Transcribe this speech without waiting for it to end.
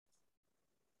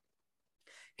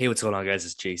Hey, what's going on, guys?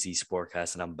 It's JC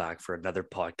Sportcast, and I'm back for another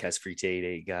podcast for you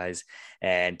today, guys.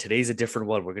 And today's a different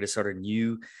one. We're going to start a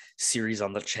new series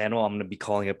on the channel. I'm going to be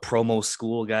calling it Promo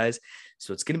School, guys.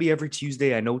 So it's going to be every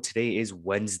Tuesday. I know today is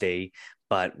Wednesday,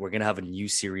 but we're going to have a new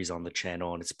series on the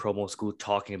channel, and it's Promo School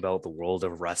talking about the world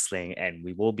of wrestling. And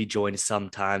we will be joined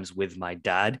sometimes with my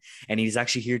dad, and he's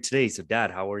actually here today. So,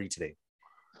 Dad, how are you today?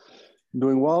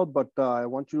 Doing well, but I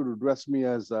want you to address me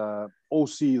as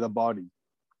OC the body.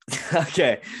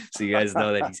 Okay, so you guys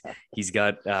know that he's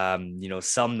got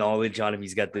some knowledge on him.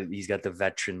 He's got the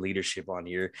veteran leadership on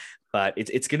here, but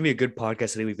it's gonna be a good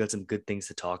podcast today. We've got some good things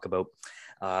to talk about.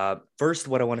 First,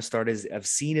 what I want to start is I've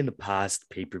seen in the past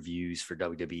pay-per-views for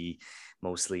WWE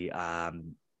mostly.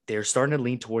 They're starting to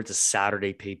lean towards a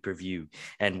Saturday pay-per-view.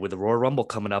 And with the Royal Rumble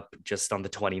coming up just on the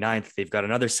 29th, they've got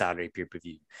another Saturday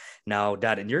pay-per-view. Now,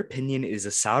 Dad, in your opinion, is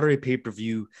a Saturday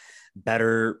pay-per-view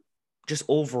better just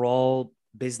overall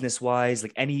business wise,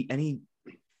 like anything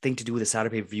to do with a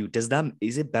Saturday pay-per-view?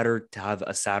 Is it better to have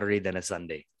a Saturday than a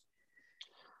Sunday?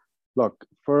 Look,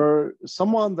 for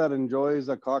someone that enjoys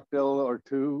a cocktail or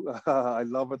two, I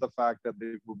love it the fact that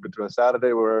they moved it to a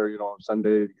Saturday where,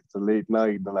 Sunday it's a late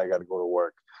night, then I got to go to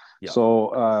work. Yeah.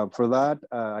 So for that,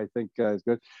 I think it's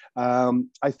good. I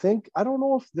don't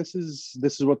know if this is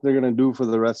what they're going to do for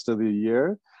the rest of the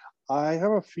year. I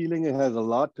have a feeling it has a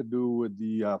lot to do with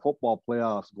the football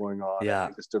playoffs going on. Yeah.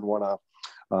 They just didn't want to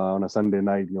on a Sunday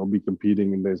night, be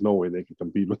competing, and there's no way they can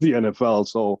compete with the NFL.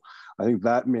 So I think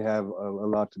that may have a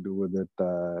lot to do with it.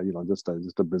 Just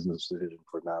a business decision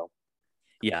for now.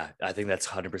 Yeah, I think that's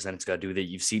 100% it's got to do with it.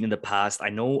 You've seen in the past, I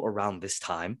know around this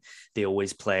time, they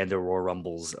always plan their Royal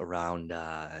Rumbles around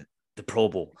the Pro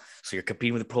Bowl. So you're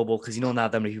competing with the Pro Bowl because not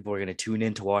that many people are going to tune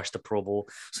in to watch the Pro Bowl.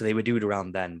 So they would do it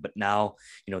around then. But now,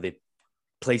 they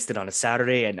placed it on a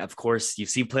Saturday. And of course, you've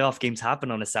seen playoff games happen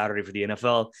on a Saturday for the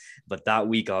NFL. But that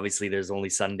week, obviously, there's only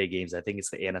Sunday games. I think it's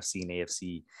the NFC and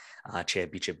AFC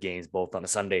championship games, both on a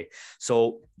Sunday.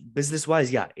 So business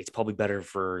wise, yeah, it's probably better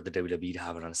for the WWE to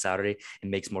have it on a Saturday. It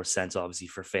makes more sense, obviously,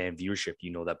 for fan viewership.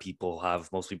 That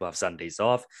most people have Sundays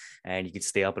off and you can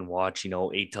stay up and watch,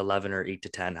 8 to 11 or 8 to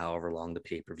 10, however long the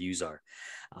pay-per-views are.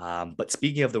 But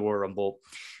speaking of the Royal Rumble,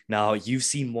 now you've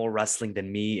seen more wrestling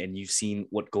than me, and you've seen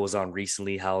what goes on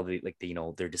recently, how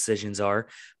their decisions are.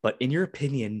 But in your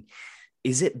opinion,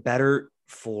 is it better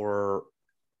for?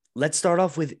 Let's start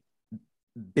off with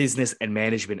business and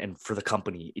management, and for the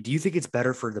company. Do you think it's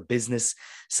better for the business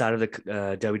side of the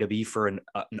WWE for an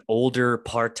older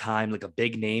part-time, like a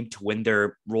big name, to win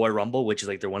their Royal Rumble, which is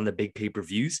like they're one of the big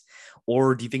pay-per-views,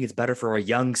 or do you think it's better for a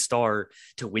young star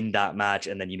to win that match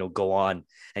and then go on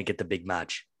and get the big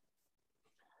match?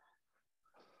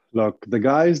 Look, the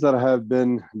guys that have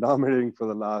been dominating for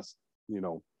the last,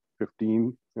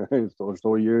 15 or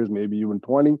so years, maybe even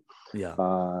 20. Yeah.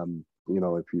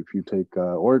 If you take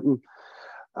Orton,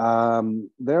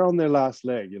 they're on their last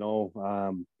leg,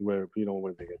 where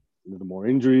they get a little more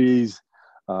injuries,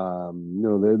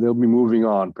 they'll be moving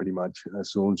on pretty much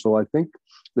soon. So I think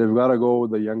they've got to go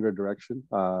with the younger direction,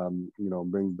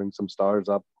 bring some stars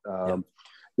up.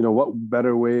 What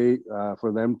better way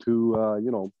for them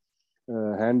to,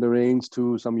 hand the reins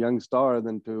to some young star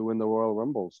than to win the Royal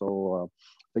Rumble. So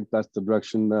I think that's the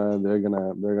direction they're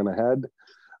gonna head.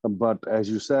 But as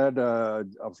you said,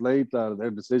 of late,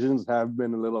 their decisions have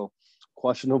been a little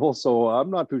questionable. So I'm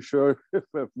not too sure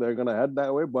if they're gonna head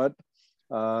that way, but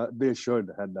they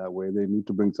should head that way. They need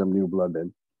to bring some new blood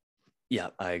in.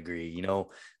 Yeah, I agree.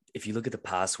 If you look at the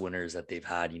past winners that they've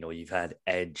had, you've had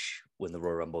Edge win the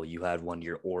Royal Rumble. You had one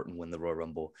year Orton win the Royal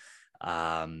Rumble.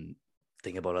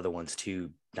 Think about other ones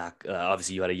too.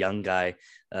 Obviously, you had a young guy,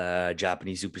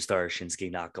 Japanese superstar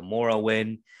Shinsuke Nakamura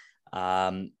win.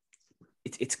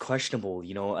 It's questionable,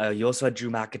 you also had Drew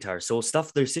McIntyre. So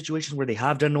there's situations where they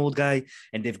have done an old guy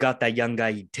and they've got that young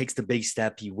guy. He takes the big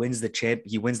step. He wins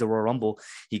he wins the Royal Rumble.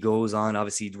 He goes on,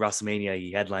 obviously, WrestleMania.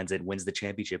 He headlines it, wins the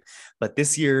championship. But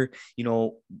this year,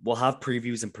 we'll have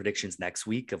previews and predictions next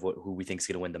week of who we think is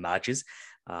going to win the matches.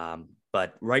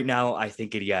 But right now, I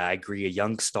think I agree. A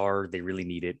young star, they really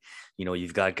need it.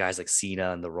 You've got guys like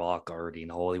Cena and The Rock already in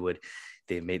Hollywood.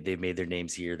 They've made their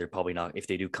names here. They're probably not, if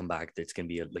they do come back, it's going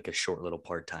to be a short little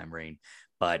part-time reign.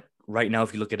 But right now,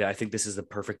 if you look at it, I think this is the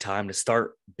perfect time to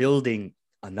start building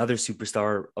another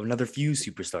superstar, another few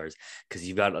superstars, because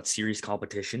you've got a serious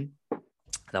competition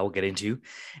that we'll get into,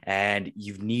 and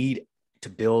you need to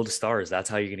build stars. That's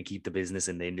how you're going to keep the business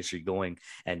and the industry going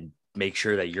and make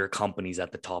sure that your company's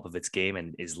at the top of its game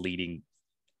and is leading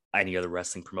any other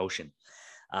wrestling promotion.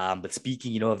 But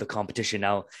speaking, of the competition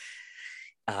now,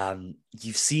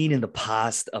 you've seen in the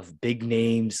past of big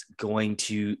names going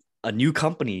to a new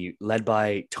company led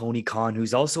by Tony Khan,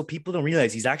 who's also, people don't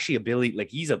realize he's actually a Billy, like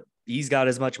he's got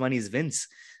as much money as Vince.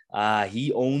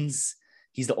 He owns,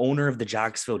 he's the owner of the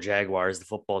Jacksonville Jaguars, the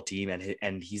football team,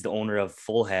 and he's the owner of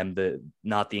Fulham, the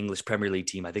not the English Premier League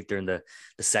team. I think they're in the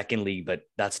second league, but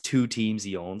that's two teams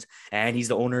he owns, and he's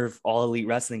the owner of All Elite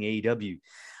Wrestling, AEW.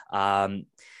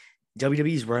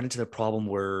 WWE's run into the problem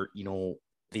where,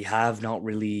 they have not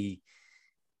really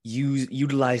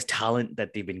utilize talent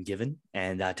that they've been given,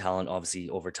 and that talent obviously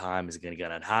over time is going to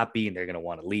get unhappy and they're going to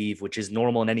want to leave, which is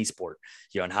normal in any sport.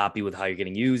 You're unhappy with how you're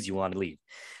getting used, you want to leave.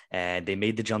 And they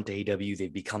made the jump to AEW.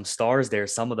 They've become stars there,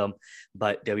 some of them,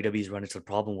 but WWE's run into the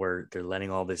problem where they're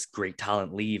letting all this great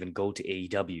talent leave and go to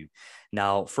AEW.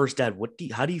 Now, first, Dad,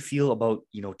 how do you feel about,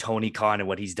 Tony Khan and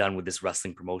what he's done with this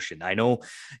wrestling promotion? I know,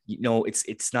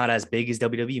 it's not as big as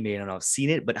WWE. You may not have seen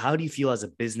it, but how do you feel as a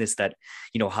business that,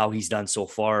 how he's done so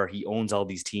far? He owns all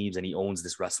these teams and he owns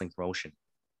this wrestling promotion.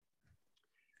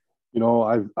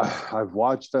 I've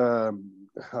watched a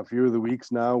few of the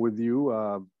weeks now with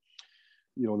you.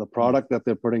 The product that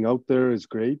they're putting out there is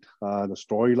great. The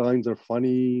storylines are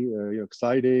funny,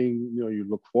 exciting. You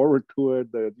look forward to it.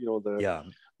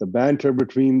 The banter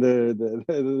between the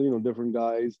different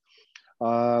guys.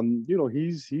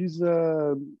 He's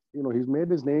made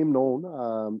his name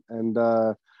known, and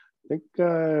I think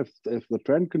if the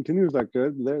trend continues like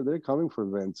that, they're coming for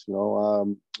Vince.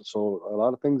 So a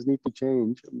lot of things need to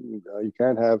change. You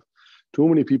can't have too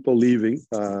many people leaving.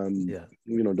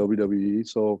 WWE.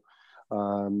 So.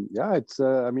 It's.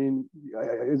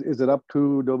 Is it up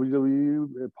to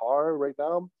WWE par right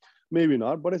now? Maybe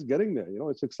not, but it's getting there.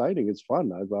 It's exciting. It's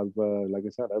fun. I've like I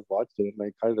said, I've watched it and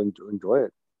I kind of enjoy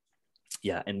it.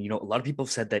 Yeah, and a lot of people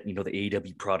have said that the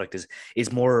AEW product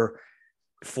is more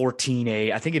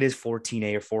 14A. I think it is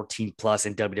 14A or 14 plus,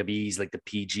 and WWE's like the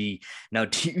PG. Now,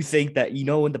 do you think that,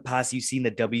 in the past you've seen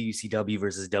the WCW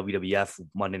versus WWF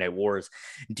Monday Night Wars?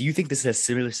 Do you think this is a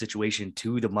similar situation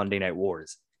to the Monday Night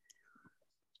Wars?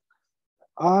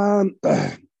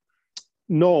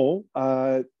 No,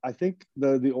 I think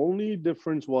the only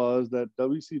difference was that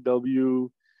WCW,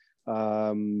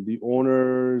 the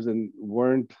owners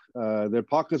weren't their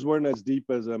pockets weren't as deep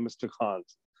as Mr.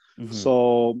 Khan's. Mm-hmm.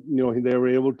 So they were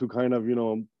able to kind of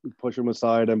push them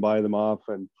aside and buy them off,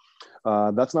 and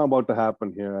that's not about to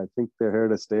happen here. I think they're here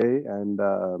to stay, and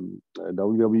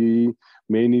WWE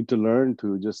may need to learn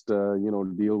to just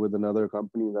deal with another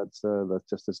company that's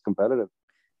just as competitive.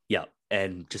 Yeah.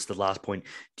 And just the last point,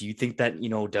 do you think that,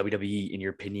 WWE, in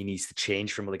your opinion, needs to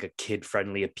change from like a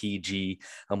kid-friendly, a PG,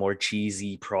 a more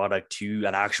cheesy product to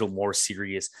an actual more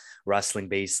serious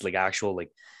wrestling-based, like actual,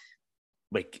 like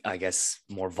I guess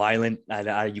more violent,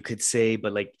 you could say.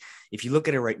 But like, if you look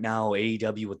at it right now,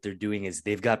 AEW, what they're doing is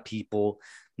they've got people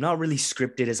not really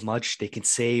scripted as much. They can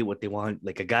say what they want.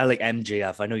 Like a guy like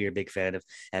MJF, I know you're a big fan of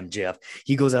MJF.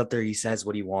 He goes out there, he says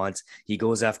what he wants. He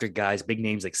goes after guys, big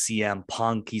names like CM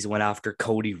Punk. He's went after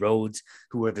Cody Rhodes,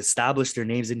 who have established their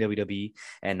names in WWE,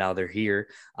 and now they're here.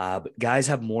 But guys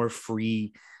have more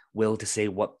free will to say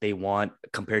what they want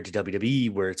compared to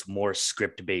WWE, where it's more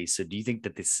script based. So do you think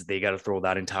that they got to throw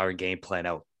that entire game plan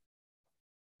out?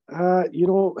 It's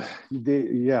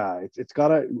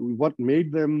gotta. What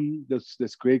made them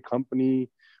this great company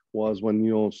was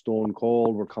when Stone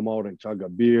Cold would come out and chug a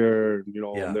beer.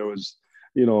 And there was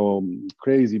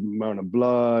crazy amount of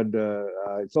blood.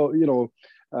 That's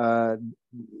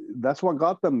what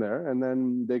got them there, and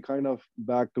then they kind of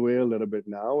backed away a little bit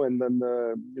now, and then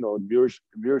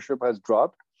viewership has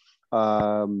dropped.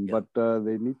 But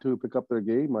they need to pick up their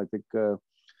game. I think.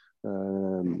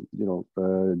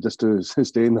 Just to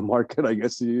stay in the market, I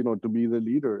guess, to be the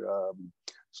leader.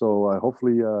 So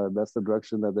hopefully that's the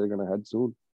direction that they're going to head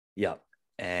soon. Yeah.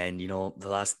 And, one of the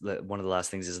last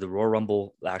things is the Royal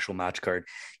Rumble, the actual match card.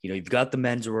 You've got the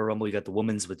men's Royal Rumble, you got the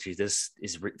women's, which is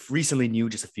recently new,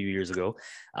 just a few years ago.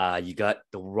 You got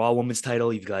the Raw Women's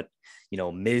title. You've got,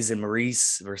 Miz and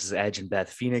Maurice versus Edge and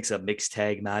Beth Phoenix, a mixed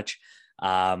tag match.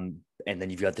 And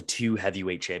then you've got the two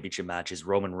heavyweight championship matches,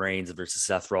 Roman Reigns versus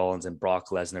Seth Rollins and Brock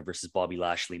Lesnar versus Bobby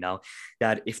Lashley. Now,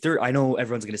 that I know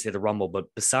everyone's going to say the Rumble, but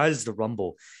besides the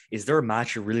Rumble, is there a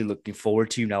match you're really looking forward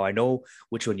to? Now, I know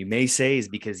which one you may say is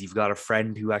because you've got a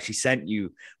friend who actually sent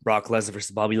you Brock Lesnar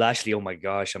versus Bobby Lashley. Oh my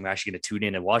gosh, I'm actually going to tune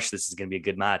in and watch this. It's going to be a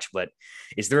good match. But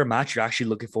is there a match you're actually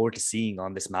looking forward to seeing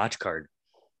on this match card?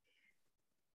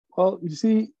 Well, you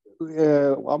see,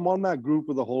 I'm on that group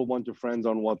with a whole bunch of friends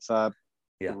on WhatsApp.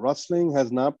 Yeah. Wrestling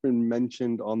has not been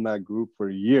mentioned on that group for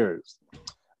years.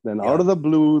 Then out of the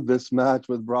blue, this match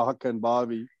with Brock and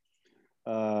Bobby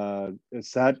is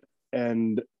set,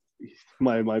 and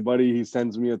my buddy, he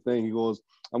sends me a thing. He goes,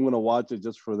 "I'm gonna watch it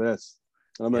just for this."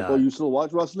 And I'm like, oh, Yeah. you still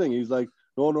watch wrestling? He's like,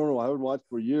 no, I haven't watched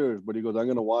for years, but he goes, I'm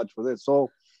going to watch for this. So,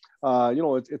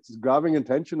 it's grabbing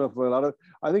attention of a lot of.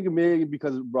 I think it may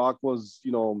because Brock was,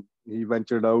 he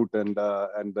ventured out and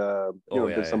Oh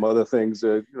did yeah. some other things.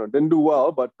 Didn't do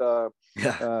well, but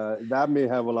Yeah. that may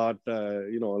have a lot,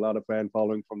 a lot of fan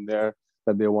following from there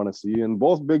that they want to see, and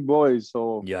both big boys.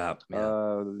 So, Yeah.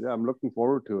 Yeah. yeah, I'm looking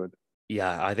forward to it.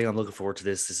 Yeah, I think I'm looking forward to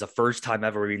this. This is the first time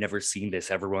ever we've never seen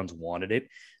this. Everyone's wanted it.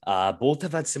 Both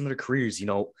have had similar careers.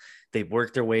 They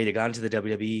worked their way. They got into the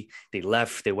WWE. They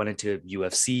left. They went into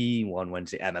UFC. One went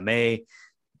to MMA.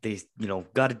 They,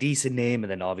 got a decent name, and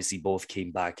then obviously both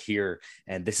came back here.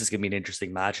 And this is going to be an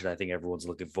interesting match, and I think everyone's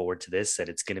looking forward to this. And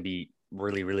it's going to be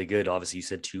really, really good. Obviously, you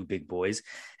said two big boys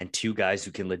and two guys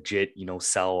who can legit,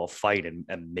 sell a fight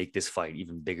and make this fight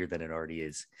even bigger than it already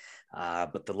is.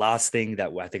 But the last thing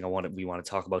that I think we want to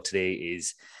talk about today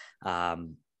is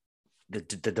um,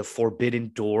 the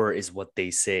forbidden door is what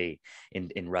they say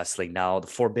in wrestling. Now, the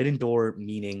forbidden door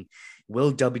meaning,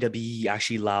 will WWE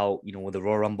actually allow, with the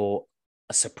Royal Rumble,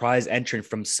 a surprise entrant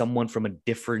from someone from a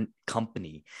different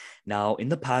company? Now, in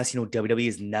the past, WWE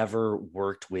has never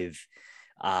worked with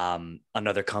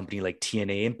another company like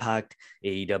TNA Impact,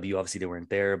 AEW. Obviously, they weren't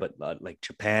there, but like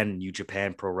Japan, New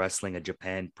Japan Pro Wrestling, a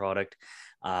Japan product.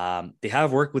 They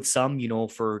have worked with some,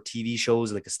 for TV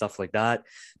shows, like stuff like that,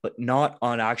 but not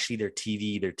on actually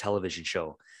their television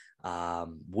show.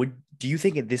 Do you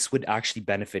think this would actually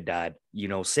benefit that?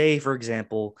 Say for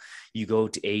example, you go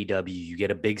to AEW, you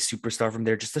get a big superstar from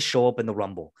there just to show up in the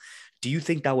Rumble. Do you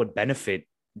think that would benefit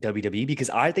WWE? Because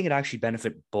I think it actually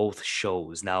benefit both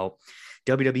shows. Now,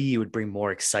 WWE would bring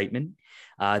more excitement.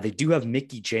 They do have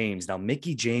Mickie James. Now,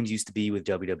 Mickie James used to be with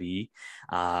WWE.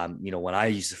 When I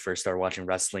used to first start watching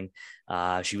wrestling,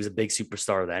 she was a big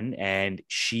superstar then. And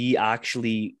she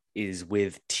actually is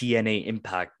with TNA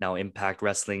Impact. Now, Impact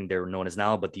Wrestling, they're known as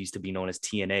now, but they used to be known as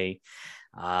TNA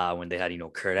when they had,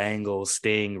 Kurt Angle,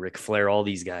 Sting, Ric Flair, all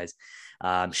these guys.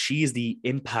 She is the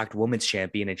Impact Women's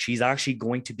Champion, and she's actually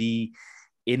going to be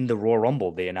in the Royal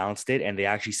Rumble. They announced it, and they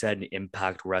actually said an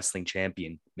Impact Wrestling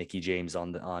Champion, Mickie James,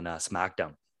 on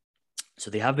SmackDown. So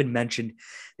they have mentioned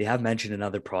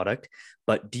another product,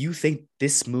 but do you think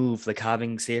this move, like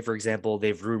having, say, for example,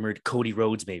 they've rumored Cody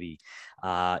Rhodes maybe,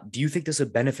 do you think this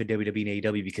would benefit WWE and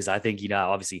AEW? Because I think,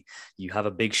 obviously you have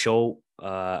a big show,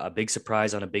 a big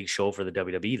surprise on a big show for the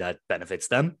WWE that benefits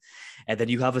them. And then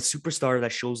you have a superstar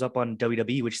that shows up on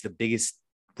WWE, which is the biggest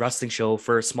wrestling show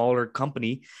for a smaller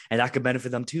company, and that could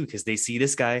benefit them too, because they see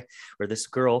this guy or this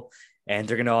girl and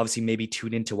they're going to obviously maybe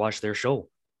tune in to watch their show.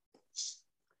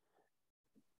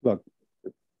 Look,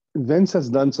 Vince has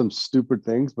done some stupid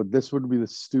things, but this would be the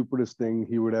stupidest thing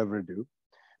he would ever do,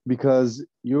 because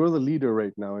you're the leader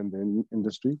right now in the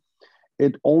industry.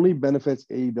 It only benefits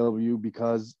AEW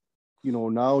because,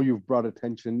 now you've brought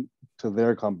attention to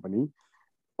their company,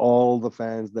 all the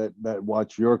fans that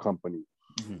watch your company.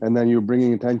 Mm-hmm. And then you're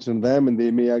bringing attention to them, and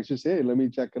they may actually say, hey, let me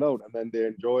check it out. And then they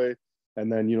enjoy,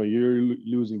 and then, you're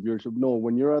losing viewership. No,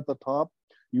 when you're at the top,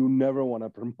 you never want to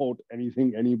promote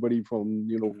anybody from,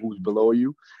 who's below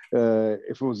you.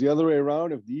 If it was the other way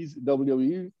around, if these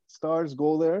WWE stars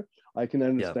go there, I can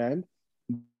understand.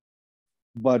 Yeah.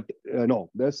 But no,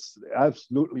 that's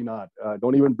absolutely not.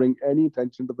 Don't even bring any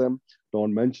attention to them.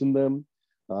 Don't mention them.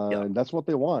 And that's what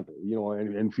they want,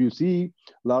 and if you see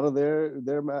a lot of their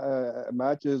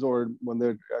matches, or when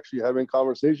they're actually having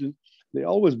conversations, they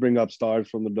always bring up stars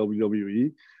from the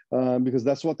WWE, because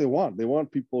that's what they want. They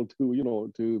want people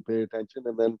to pay attention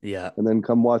and then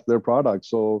come watch their product.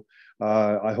 So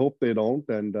I hope they don't,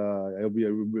 and it'll be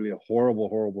really a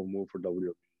horrible move for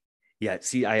WWE. Yeah,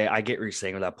 see, I get what you're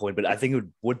saying on that point, but I think it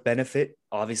would benefit.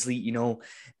 Obviously,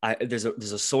 there's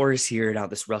a source here now.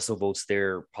 This Russell votes,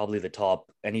 they're probably the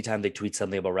top. Anytime they tweet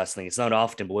something about wrestling, it's not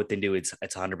often, but what they do, it's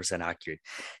 100% accurate.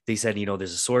 They said,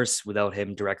 there's a source without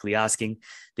him directly asking.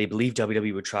 They believe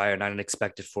WWE would try an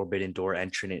unexpected forbidden door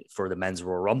entrant for the men's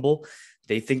Royal Rumble.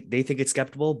 They think it's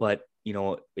skeptical, but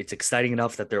it's exciting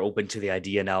enough that they're open to the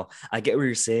idea. Now, I get what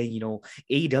you're saying.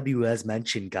 AEW has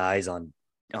mentioned guys on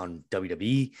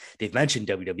WWE. They've mentioned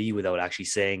WWE without actually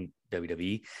saying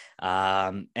WWE.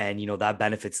 And that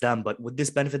benefits them. But would this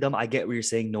benefit them? I get what you're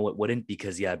saying. No, it wouldn't,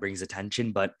 because it brings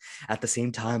attention. But at the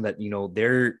same time that,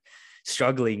 they're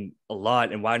struggling a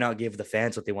lot, and why not give the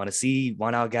fans what they want to see?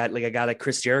 Why not get like a guy like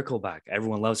Chris Jericho back?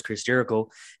 Everyone loves Chris Jericho,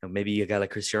 and maybe a guy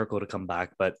like Chris Jericho to come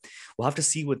back, but we'll have to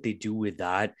see what they do with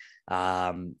that.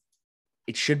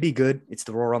 It should be good. It's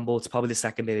the Royal Rumble. It's probably the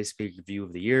second biggest pay-per-view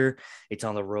of the year. It's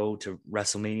on the road to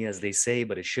WrestleMania, as they say,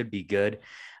 but it should be good.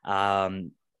 Dad,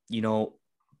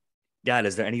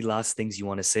 is there any last things you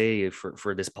want to say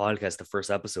for this podcast, the first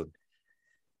episode?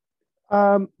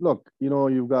 Look,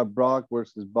 you've got Brock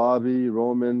versus Bobby,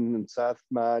 Roman and Seth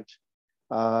match.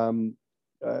 Um,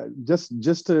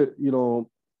 just to,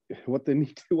 what they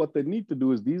need to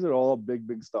do is these are all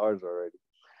big stars already.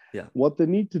 Yeah. What they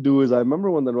need to do is I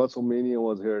remember when the WrestleMania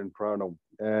was here in Toronto,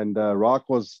 and Rock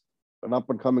was an up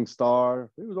and coming star.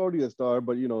 He was already a star,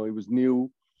 but he was new.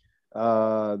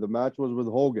 The match was with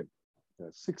Hogan.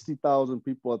 60,000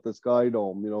 people at the Sky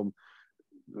Dome.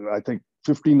 I think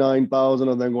 59,000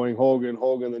 of them going Hogan,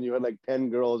 Hogan. Then you had like 10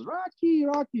 girls, Rocky,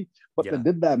 Rocky. But they Yeah.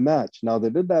 did that match. Now they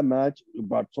did that match, it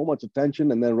brought so much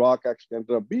attention, and then Rock actually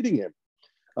ended up beating him.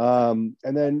 And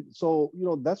then so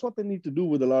that's what they need to do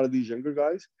with a lot of these younger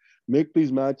guys. Make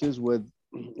these matches with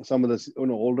some of the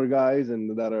older guys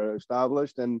and that are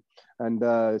established, and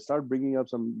start bringing up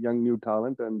some young new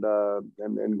talent, and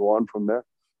go on from there.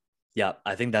 Yeah,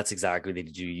 I think that's exactly what they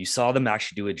do. You saw them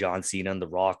actually do with John Cena and The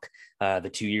Rock, the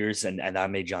 2 years, and that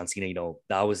made John Cena,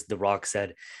 that was The Rock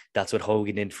said, that's what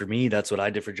Hogan did for me. That's what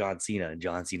I did for John Cena. And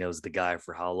John Cena was the guy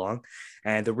for how long?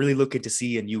 And they're really looking to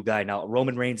see a new guy. Now,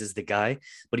 Roman Reigns is the guy,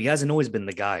 but he hasn't always been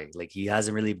the guy. Like he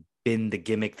hasn't really been the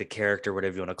gimmick, the character,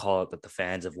 whatever you want to call it, that the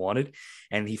fans have wanted.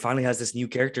 And he finally has this new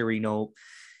character where,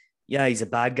 yeah, he's a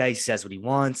bad guy. He says what he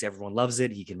wants. Everyone loves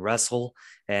it. He can wrestle.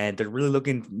 And they're really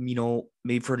looking,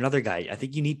 maybe for another guy. I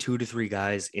think you need 2 to 3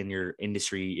 guys in your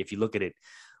industry. If you look at it,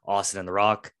 Austin and The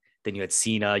Rock, then you had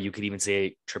Cena. You could even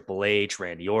say Triple H,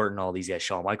 Randy Orton, all these guys,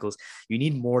 Shawn Michaels. You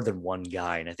need more than one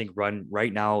guy. And I think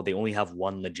right now they only have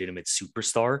one legitimate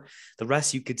superstar. The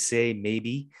rest you could say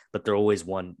maybe, but they're always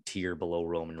one tier below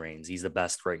Roman Reigns. He's the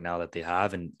best right now that they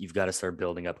have. And you've got to start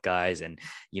building up guys. And,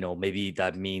 maybe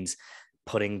that means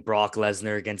putting Brock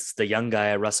Lesnar against the young guy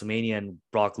at WrestleMania and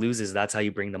Brock loses, that's how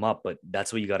you bring them up. But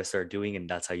that's what you got to start doing. And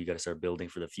that's how you got to start building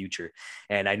for the future.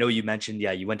 And I know you mentioned,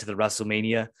 yeah, you went to the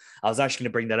WrestleMania. I was actually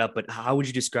going to bring that up, but how would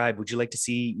you describe, would you like to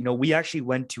see, we actually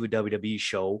went to a WWE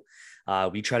show.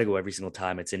 We try to go every single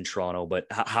time it's in Toronto, but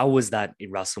how was that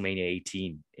in WrestleMania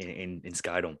 18 in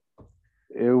Skydome?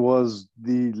 It was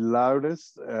the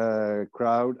loudest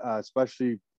crowd,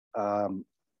 especially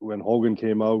when Hogan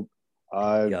came out.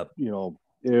 Yep.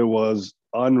 It was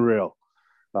unreal.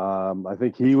 I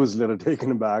think he was a little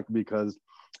taken aback because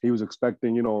he was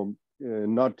expecting,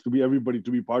 not to be everybody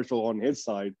to be partial on his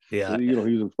side. Yeah. He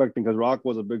was expecting, because Rock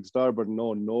was a big star, but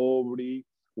no, nobody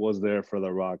was there for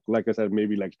the Rock. Like I said,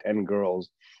 maybe like 10 girls,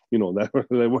 that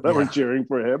were Yeah. cheering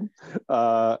for him.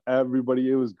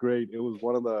 Everybody, it was great. It was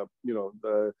one of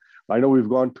I know we've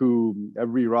gone to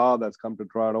every Raw that's come to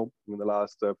Toronto in the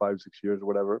last 5, 6 years or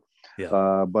whatever.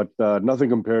 Yeah. But nothing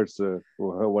compares to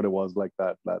what it was like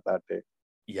that day.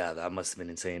 Yeah, that must have been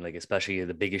insane. Like, especially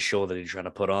the biggest show that he's trying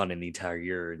to put on in the entire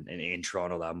year in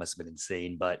Toronto. That must have been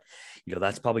insane. But,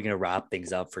 that's probably going to wrap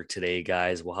things up for today,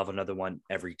 guys. We'll have another one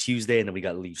every Tuesday, and then we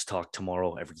got Leafs Talk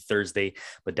tomorrow every Thursday.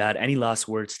 But, Dad, any last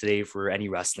words today for any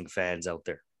wrestling fans out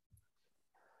there?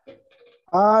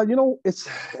 I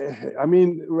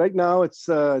mean, right now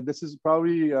this is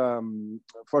probably,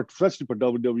 especially for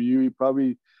WWE,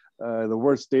 probably the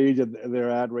worst stage they're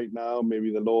at right now,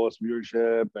 maybe the lowest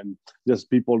viewership and just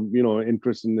people,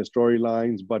 interest in the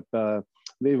storylines. But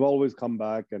they've always come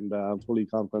back, and I'm fully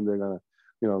confident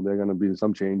they're gonna be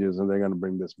some changes, and they're gonna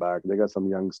bring this back. They got some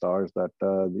young stars that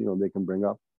they can bring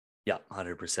up. Yeah,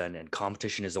 100%. And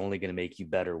competition is only going to make you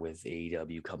better with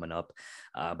AEW coming up.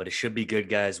 But it should be good,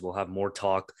 guys. We'll have more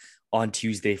talk on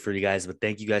Tuesday for you guys. But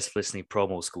thank you guys for listening,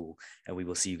 Promo School. And we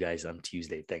will see you guys on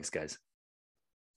Tuesday. Thanks, guys.